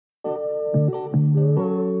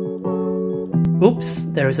Oops,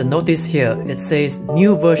 there is a notice here. It says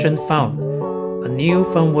new version found. A new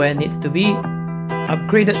firmware needs to be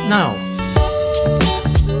upgraded now.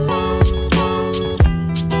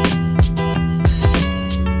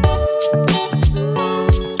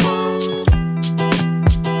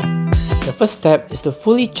 The first step is to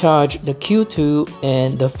fully charge the Q2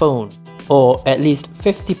 and the phone, or at least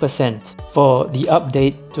 50% for the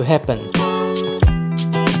update to happen.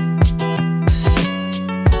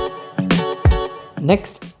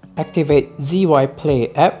 Next, activate ZY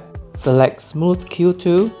Play app, select Smooth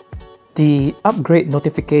Q2. The upgrade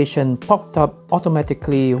notification popped up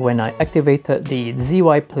automatically when I activated the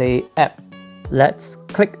ZY Play app. Let's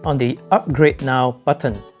click on the Upgrade Now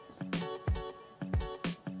button.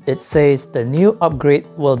 It says the new upgrade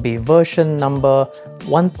will be version number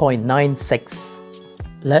 1.96.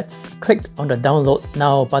 Let's click on the Download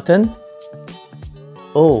Now button.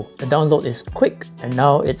 Oh, the download is quick, and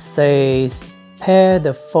now it says pair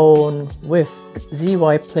the phone with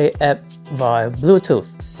ZY Play app via Bluetooth.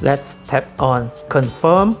 Let's tap on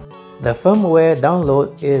Confirm. The firmware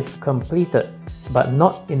download is completed but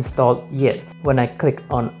not installed yet. When I click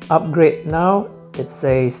on Upgrade Now, it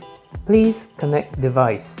says please connect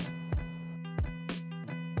device.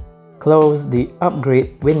 Close the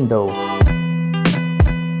upgrade window.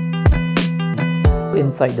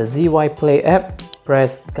 Inside the ZY Play app,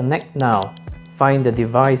 press Connect Now. Find the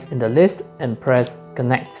device in the list and press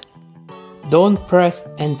Connect. Don't press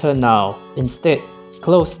Enter now. Instead,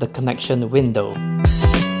 close the connection window.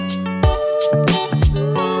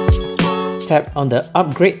 Tap on the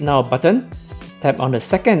Upgrade Now button. Tap on the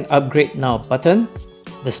second Upgrade Now button.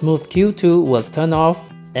 The Smooth Q2 will turn off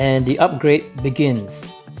and the upgrade begins,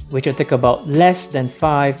 which will take about less than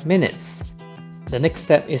 5 minutes. The next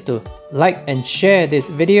step is to like and share this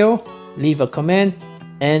video, leave a comment,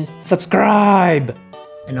 and subscribe!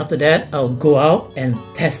 And after that, I'll go out and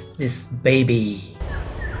test this baby.